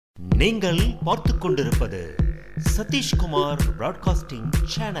நீங்கள் பார்த்து கொண்டிருப்பது சதீஷ்குமார் பிராட்காஸ்டிங்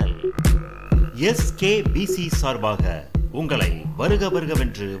சேனல். SKBC சார்பாக உங்களை வருக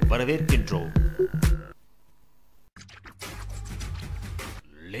வருகவென்று வரவேற்கின்றோம்.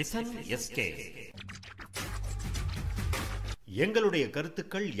 Listen SK. எங்களுடைய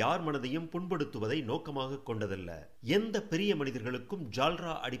கருத்துக்கள் யார் மனதையும் புண்படுத்துவதை நோக்கமாக கொண்டதல்ல. எந்த பெரிய மனிதர்களுக்கும்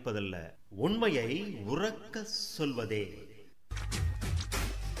ஜால்ரா அடிப்பதல்ல. உண்மையை உரக்க சொல்வதே.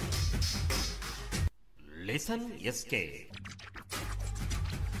 Listen SK.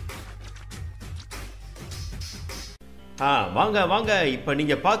 வாங்க வாங்க. இப்ப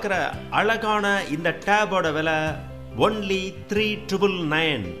நீங்க பார்க்குற அழகான இந்த டேபோட விலை only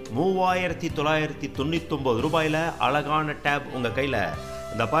 3999, 3999 ரூபாயில அழகான டேப் உங்க கையில.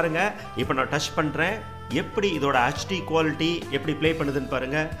 இந்த பாருங்க, இப்ப நான் டச் பண்றேன். எப்படி இதோட HD குவாலிட்டி எப்படி ப்ளே பண்ணுதுன்னு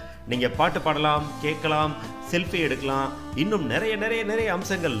பாருங்க. நீங்க பாட்டு பாடலாம், கேட்கலாம், செல்ஃபி எடுக்கலாம், இன்னும் நிறைய நிறைய நிறைய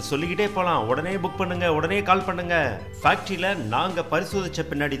அம்சங்கள் சொல்லிக்கிட்டே போகலாம். உடனே புக் பண்ணுங்க, உடனே கால் பண்ணுங்க. ஃபேக்டரியில நாங்க பரிசோதிச்ச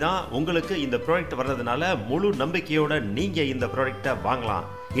பின்னாடி தான் உங்களுக்கு இந்த ப்ராடக்ட் வர்றதுனால முழு நம்பிக்கையோட நீங்க இந்த ப்ராடக்டை வாங்கலாம்.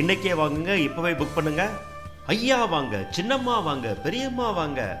 இன்னைக்கே வாங்குங்க, இப்பவே புக் பண்ணுங்க. ஐயா வாங்க, சின்னம்மா வாங்க, பெரியம்மா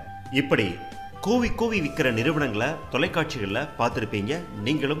வாங்க, இப்படி கூவி கூவி விற்கிற நிறுவனங்களை தொலைக்காட்சிகளில் பார்த்துருப்பீங்க,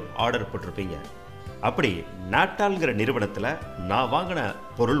 நீங்களும் ஆர்டர் போட்டிருப்பீங்க. அப்படி நாப்டால்ங்கிற நிறுவனத்தில் நான் வாங்கின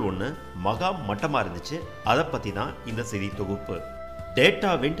பொருள் ஒன்று மகா மட்டமாக இருந்துச்சு. அதை பற்றி தான் இந்த செய்தி தொகுப்பு.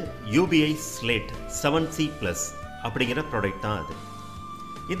 Data wind UBI slate 7C+ அப்படிங்கிற ப்ராடக்ட் தான் அது.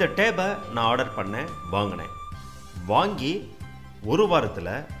 இந்த டேபை நான் ஆர்டர் பண்ணேன், வாங்கினேன். வாங்கி ஒரு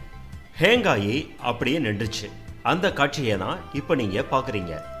வாரத்தில் ஹேங் ஆகி அப்படியே நின்றுச்சு. அந்த காட்சியை தான் இப்போ நீங்கள்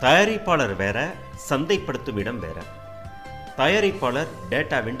பார்க்குறீங்க. தயாரிப்பாளர் வேற, சந்தைப்படுத்தும் இடம் வேற. தயாரிப்பாளர்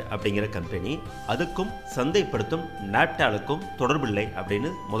டேட்டா விண்ட் அப்படிங்கிற கம்பெனி, அதுக்கும் சந்தைப்படுத்தும் நாப்டாலுக்கும் தொடர்பில்லை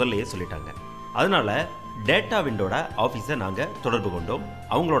அப்படின்னு முதல்லையே சொல்லிட்டாங்க. அதனால டேட்டா விண்டோட ஆஃபீஸை நாங்கள் தொடர்பு கொண்டோம்.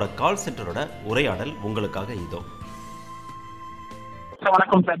 அவங்களோட கால் சென்டரோட உரையாடல் உங்களுக்காக இதோ.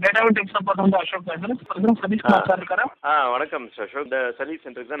 வணக்கம் சார், டேட்டா விண்ட் சப்போர்ட் வந்து அசோக் பேசுறேன். சதீஷ்குமார் சார் இருக்காரா? வணக்கம் சார். அசோக், இந்த சர்வீஸ்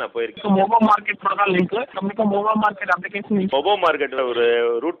சென்டருக்கு தான் நான் போயிருக்கேன். மொபோ மார்க்கெட் ப்ரோக்ராம் லிங்க் நமக்கு மொபோ மார்க்கெட் அப்ளிகேஷன். மொபோ மார்க்கெட்டில் ஒரு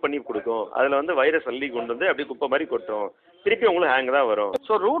ரூட் பண்ணி கொடுக்கும். அதில் வந்து வைரஸ் அள்ளி கொண்டு வந்து அப்படியே குப்பை மாதிரி கொட்டும். திருப்பி உங்களுக்கு ஹேங் தான் வரும்.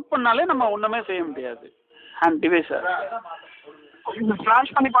 ஸோ ரூட் பண்ணாலே நம்ம ஒன்றுமே செய்ய முடியாது. ஹேண்ட் டிவைஸ்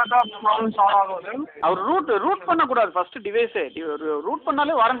ஃபிளாஷ் பண்ணி பார்த்தா ப்ராப்ளம் சால்வ் ஆகுது. அவர் ரூட் பண்ணக்கூடாது. ஃபர்ஸ்ட் டிவைஸே ரூட்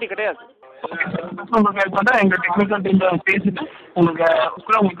பண்ணாலே வாரண்டி கிடையாது. ஓகே சார், உங்களுக்கு ஹெல்ப் பண்ணுறேன். எங்கள் டெக்னிக்கல் டீம் பேசிட்டு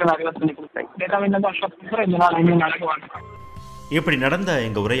உங்களுக்கு நான் ரிவர்ஸ் பண்ணி கொடுப்பேன். டேட்டா விண்ட் அசோக் பேசுகிறேன். இந்த நாள் இன்னும் நாளைக்கு வாங்க. இப்படி நடந்த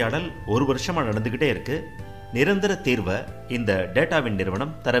எங்கள் உரையாடல் ஒரு வருஷமாக நடந்துக்கிட்டே இருக்கு. நிரந்தர தீர்வை இந்த டேட்டாவின்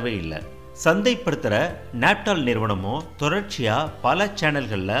நிறுவனம் தரவே இல்லை. சந்தைப்படுத்துகிற நாப்டால் நிறுவனமோ தொடர்ச்சியாக பல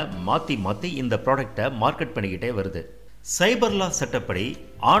சேனல்களில் மாற்றி மாற்றி இந்த ப்ராடக்டை மார்க்கெட் பண்ணிக்கிட்டே வருது. சைபர் லா சட்டப்படி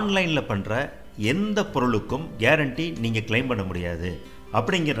ஆன்லைனில் பண்ணுற எந்த பொருளுக்கும் கேரண்டி நீங்கள் கிளைம் பண்ண முடியாது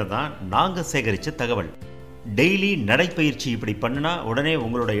அப்படிங்கிறது தான் நாங்கள் சேகரித்த தகவல். டெய்லி நடைப்பயிற்சி இப்படி பண்ணினா உடனே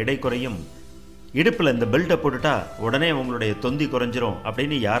உங்களோட எடை குறையும், இடுப்பில் இந்த பெல்ட்டை போட்டுட்டா உடனே உங்களுடைய தொந்தி குறைஞ்சிரும்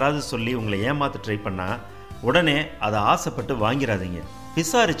அப்படின்னு யாராவது சொல்லி உங்களை ஏமாற்ற ட்ரை பண்ணால் உடனே அதை ஆசைப்பட்டு வாங்கிடாதீங்க,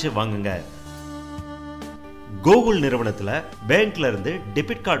 விசாரித்து வாங்குங்க. கூகுள் நிறுவனத்தில் பேங்க்ல இருந்து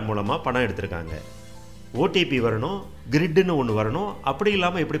டெபிட் கார்டு மூலமாக பணம் எடுத்திருக்காங்க. OTP வரணும், கிரிட்னு ஒன்று வரணும். அப்படி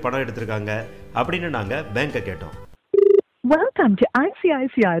இல்லாமல் எப்படி பணம் எடுத்திருக்காங்க அப்படின்னு நாங்கள் பேங்கை கேட்டோம். Welcome to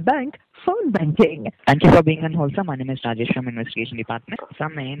ICICI Bank phone banking. Thank you for being on hold, sir. My name is Rajesh from Investigation Department. Sir,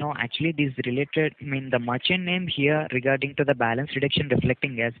 may I know actually this related, the merchant name here regarding to the balance reduction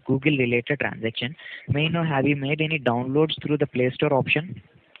reflecting as Google related transaction. May I know, have you made any downloads through the Play Store option?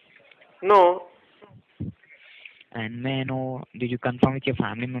 No. And may I know, did you confirm with your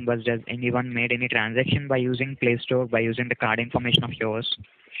family members, does anyone made any transaction by using Play Store, by using the card information of yours?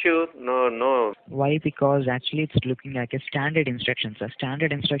 Sure. No. Why? Because actually it's looking like a standard instructions. A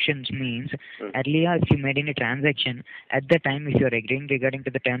standard instructions means earlier if you made any transaction, at the time if you are agreeing regarding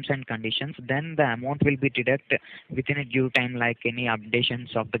to the terms and conditions, then the amount will be deducted within a due time, like any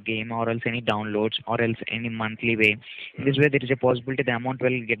updations of the game or else any downloads or else any monthly way. In this way there is a possibility the amount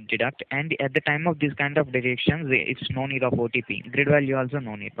will get deducted, and at the time of this kind of deductions it's no need of OTP. Grid value also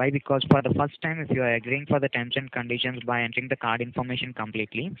no need. Why? Because for the first time if you are agreeing for the terms and conditions by entering the card information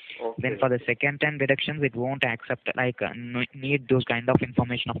completely, okay. Then for the second time deductions it won't accept, like need those kind of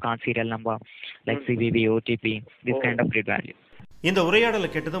information of card serial number like CVV, OTP, this kind of grid value. இந்த உரையாடலை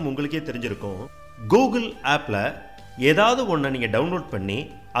கேட்டதும் உங்களுக்கே தெரிஞ்சிருக்கும். Google ஆப்பில் ஏதாவது ஒன்று நீங்கள் download பண்ணி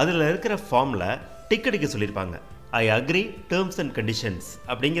அதில் இருக்கிற ஃபார்மில் டிக் அடிக்க சொல்லியிருப்பாங்க. I agree terms and conditions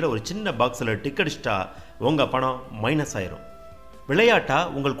அப்படிங்கிற ஒரு சின்ன பாக்ஸில் டிக் அடிச்சிட்டா உங்கள் பணம் மைனஸ் ஆயிரும். விளையாட்டாக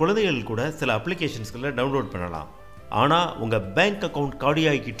உங்கள் குழந்தைகள் கூட சில அப்ளிகேஷன்ஸ்களை டவுன்லோட் பண்ணலாம். ஆனால் உங்கள் பேங்க் அக்கௌண்ட்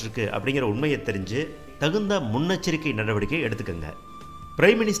காலியாகிக்கிட்டு இருக்கு அப்படிங்கிற உண்மையை தெரிஞ்சு தகுந்த முன்னெச்சரிக்கை நடவடிக்கை எடுத்துக்கங்க.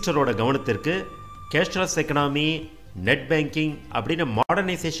 பிரைம் மினிஸ்டரோட கவனத்திற்கு கேஷ்லெஸ் எக்கனாமி, நெட் பேங்கிங் அப்படின்னு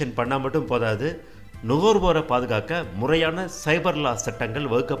மாடர்னைசேஷன் பண்ணால் மட்டும் போதாது, நுகர்வோரை பாதுகாக்க முறையான சைபர் லா சட்டங்கள்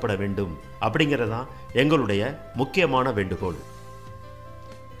வகுக்கப்பட வேண்டும் அப்படிங்கிறது தான் எங்களுடைய முக்கியமான வேண்டுகோள்.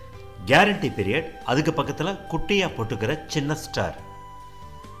 கேரண்டி பீரியட், அதுக்கு பக்கத்தில் குட்டியாக போட்டுக்கிற சின்ன ஸ்டார்.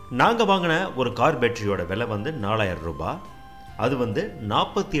 நாங்கள் வாங்கின ஒரு கார் பேட்டரியோட விலை வந்து 4000 ரூபாய். அது வந்து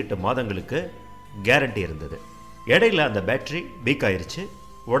 48 மாதங்களுக்கு கேரண்டி இருந்தது. இடையில அந்த பேட்டரி வீக் ஆயிடுச்சு.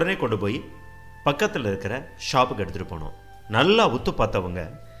 உடனே கொண்டு போய் பக்கத்தில் இருக்கிற ஷாப்புக்கு எடுத்துகிட்டு போனோம். நல்லா உத்து பார்த்தவங்க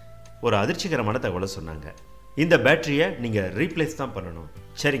ஒரு அதிர்ச்சிகரமான தகவலை சொன்னாங்க. இந்த பேட்டரியை நீங்கள் ரீப்ளேஸ் தான் பண்ணணும்.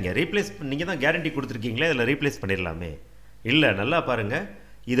 சரிங்க, ரீப்ளேஸ் நீங்கள் தான் கேரண்டி கொடுத்துருக்கீங்களே, இதில் ரீப்ளேஸ் பண்ணிடலாமே. இல்லை, நல்லா பாருங்கள்,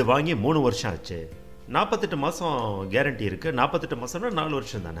 இது வாங்கி 3 வருஷம் ஆச்சு. 48 மாதம் கேரண்டி இருக்குது. 48 மாதம்னா 4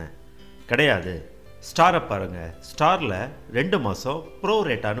 வருஷம் தானே? கிடையாது. ஸ்டாரை பாருங்கள், ஸ்டாரில் 2 மாதம் ப்ரோ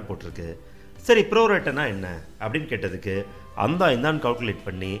ரேட்டான்னு போட்டிருக்கு. சரி, ப்ரோ ரேட்டனா என்ன அப்படின்னு கேட்டதுக்கு இந்தான்னு கால்குலேட்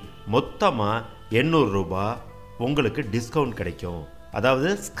பண்ணி மொத்தமாக 800 ரூபாய் உங்களுக்கு டிஸ்கவுண்ட் கிடைக்கும். அதாவது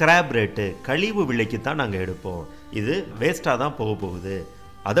ஸ்கிராப் ரேட்டு, கழிவு விலைக்கு தான் நாங்கள் எடுப்போம். இது வேஸ்ட்டாக தான் போகுது.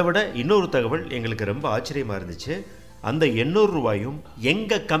 அதை விட இன்னொரு தகவல் எங்களுக்கு ரொம்ப ஆச்சரியமாக இருந்துச்சு. அந்த 800 ரூபாயும்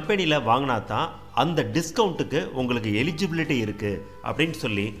எங்கள் கம்பெனியில் வாங்கினா தான் அந்த டிஸ்கவுண்ட்டுக்கு உங்களுக்கு எலிஜிபிலிட்டி இருக்குது அப்படின்னு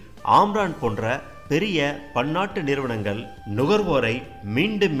சொல்லி ஆம்ரான் போன்ற பெரிய பன்னாட்டு நிறுவனங்கள் நுகர்வோரை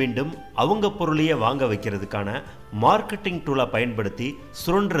மீண்டும் மீண்டும் அவங்க பொருளையே வாங்க வைக்கிறதுக்கான மார்க்கெட்டிங் டூலை பயன்படுத்தி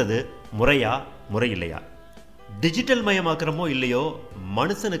சுரண்டுறது முறையா முறையில்லையா? டிஜிட்டல் மயமாக்குறமோ இல்லையோ,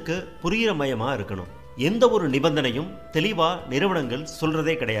 மனுஷனுக்கு புரிகிற மயமாக இருக்கணும். எந்த ஒரு நிபந்தனையும் தெளிவாக நிறுவனங்கள்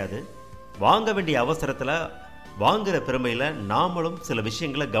சொல்கிறதே கிடையாது. வாங்க வேண்டிய அவசரத்தில் வாங்குகிற பெருமையில் நாமளும் சில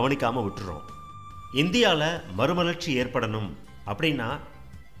விஷயங்களை கவனிக்காமல் விட்டுறோம். இந்தியாவில் மறுமலர்ச்சி ஏற்படணும் அப்படின்னா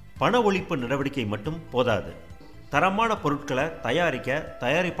பண ஒழிப்பு நடவடிக்கை மட்டும் போதாது. தரமான பொருட்களை தயாரிக்க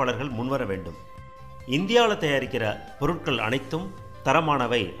தயாரிப்பாளர்கள் முன்வர வேண்டும். இந்தியாவில் தயாரிக்கிற பொருட்கள் அனைத்தும்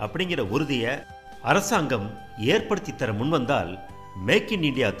தரமானவை அப்படிங்கிற உறுதியை அரசாங்கம் ஏற்படுத்தி தர முன்வந்தால் மேக் இன்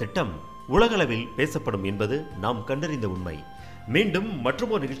இந்தியா திட்டம் உலகளவில் பேசப்படும் என்பது நாம் கண்டறிந்த உண்மை. மீண்டும்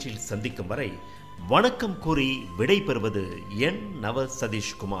மற்றொரு நிகழ்ச்சியில் சந்திக்கும் வரை வணக்கம் கூறி விடை பெறுவது என் நவ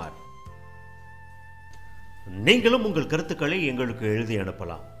சதீஷ்குமார். நீங்களும் உங்கள் கருத்துக்களை எங்களுக்கு எழுதி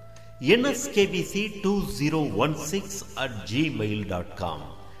அனுப்பலாம். nskbc2016@gmail.com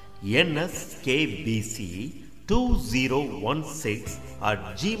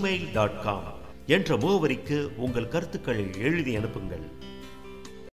nskbc2016@gmail.com என்ற முகவரிக்கு உங்கள் கருத்துக்களை எழுதி அனுப்புங்கள்.